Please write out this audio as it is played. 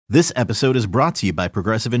This episode is brought to you by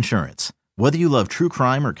Progressive Insurance. Whether you love true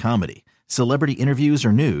crime or comedy, celebrity interviews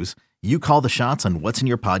or news, you call the shots on what's in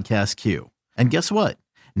your podcast queue. And guess what?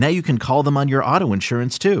 Now you can call them on your auto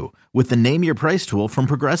insurance too with the Name Your Price tool from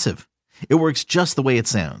Progressive. It works just the way it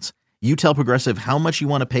sounds. You tell Progressive how much you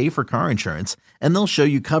want to pay for car insurance, and they'll show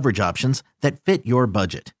you coverage options that fit your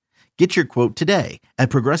budget. Get your quote today at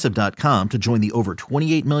Progressive.com to join the over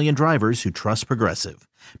 28 million drivers who trust Progressive.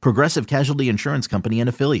 Progressive Casualty Insurance Company and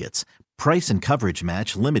Affiliates. Price and coverage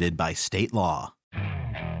match limited by state law.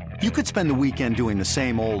 You could spend the weekend doing the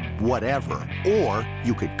same old whatever, or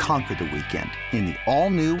you could conquer the weekend in the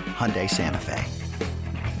all-new Hyundai Santa Fe.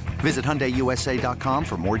 Visit HyundaiUSA.com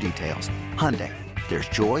for more details. Hyundai, there's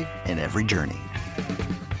joy in every journey.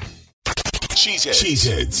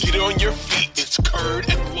 Cheeseheads. Get on your feet. It's Curd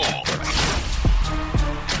and Long.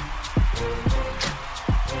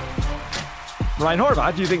 Ryan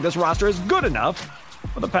Horvath, do you think this roster is good enough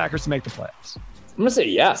for the Packers to make the playoffs? I'm going to say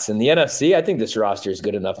yes. In the NFC, I think this roster is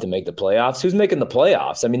good enough to make the playoffs. Who's making the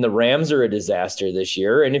playoffs? I mean, the Rams are a disaster this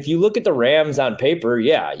year. And if you look at the Rams on paper,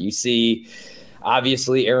 yeah, you see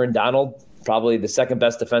obviously Aaron Donald, probably the second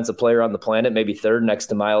best defensive player on the planet, maybe third next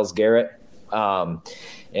to Myles Garrett.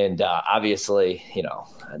 Obviously, you know,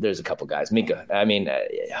 there's a couple guys.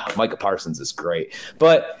 Micah Parsons is great.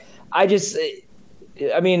 But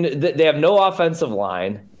they have no offensive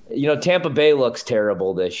line. You know, Tampa Bay looks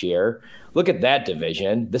terrible this year. Look at that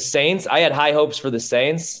division. The Saints, I had high hopes for the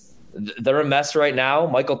Saints. They're a mess right now.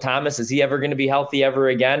 Michael Thomas, is he ever going to be healthy ever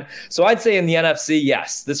again? So I'd say in the NFC,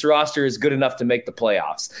 yes, this roster is good enough to make the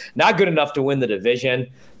playoffs. Not good enough to win the division.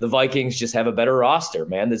 The Vikings just have a better roster,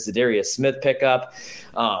 man. The Zadarius Smith pickup.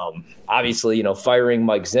 Obviously, you know, firing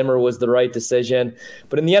Mike Zimmer was the right decision.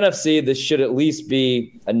 But in the NFC, this should at least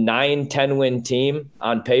be a 9-10 win team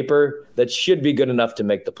on paper that should be good enough to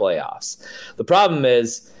make the playoffs. The problem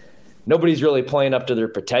is nobody's really playing up to their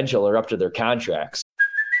potential or up to their contracts.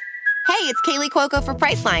 Hey, it's Kaylee Cuoco for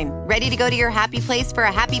Priceline. Ready to go to your happy place for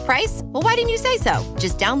a happy price? Well, why didn't you say so?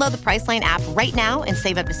 Just download the Priceline app right now and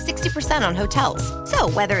save up to 60% on hotels. So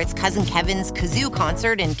whether it's Cousin Kevin's Kazoo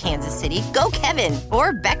Concert in Kansas City, go Kevin,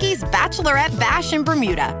 or Becky's Bachelorette Bash in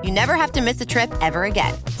Bermuda, you never have to miss a trip ever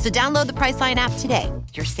again. So download the Priceline app today.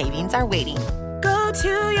 Your savings are waiting. Go to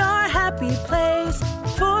your happy place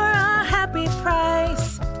for a happy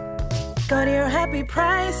price. Go to your happy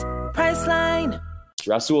price, Priceline.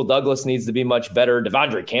 Rasul Douglas needs to be much better.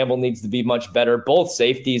 Devondre Campbell needs to be much better. Both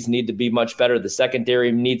safeties need to be much better. The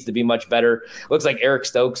secondary needs to be much better. Looks like Eric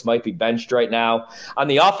Stokes might be benched right now. On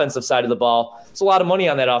the offensive side of the ball, there's a lot of money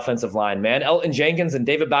on that offensive line, man. Elton Jenkins and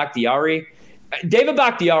David Bakhtiari. David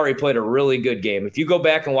Bakhtiari played a really good game. If you go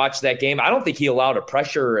back and watch that game, I don't think he allowed a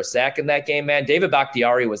pressure or a sack in that game, man. David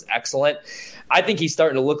Bakhtiari was excellent. I think he's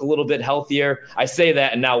starting to look a little bit healthier. I say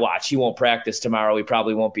that, and now watch. He won't practice tomorrow. He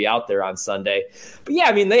probably won't be out there on Sunday. But, yeah,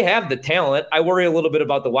 I mean, they have the talent. I worry a little bit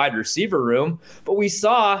about the wide receiver room. But we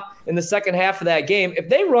saw in the second half of that game, if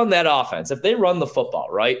they run that offense, if they run the football,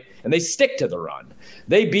 right, and they stick to the run,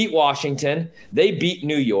 they beat Washington. They beat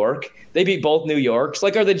New York. They beat both New Yorks.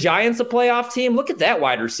 Like, are the Giants a playoff team? Look at that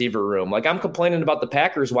wide receiver room. Like, I'm complaining about the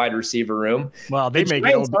Packers wide receiver room. Well, they may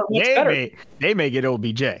get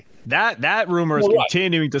OBJ. That rumor is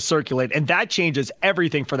continuing to circulate, and that changes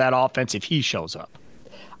everything for that offense if he shows up.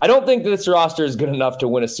 I don't think this roster is good enough to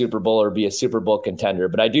win a Super Bowl or be a Super Bowl contender,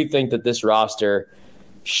 but I do think that this roster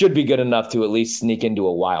should be good enough to at least sneak into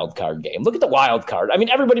a wild card game. Look at the wild card. I mean,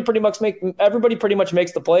 everybody pretty much makes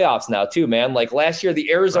the playoffs now too, man. Like last year,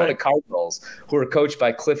 the Arizona Cardinals, who are coached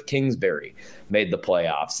by Cliff Kingsbury, made the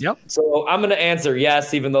playoffs. Yep. So I'm going to answer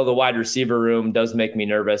yes, even though the wide receiver room does make me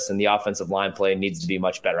nervous and the offensive line play needs to be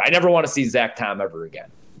much better. I never want to see Zach Tom ever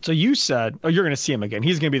again. So you said, you're going to see him again.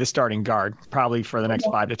 He's going to be the starting guard probably for the next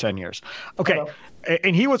 5 to 10 years. Okay.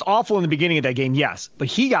 And he was awful in the beginning of that game, yes. But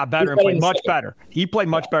he got better and played much better. He played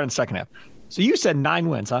much better in the second half. So you said 9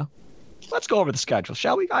 wins, huh? Let's go over the schedule,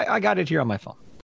 shall we? I got it here on my phone.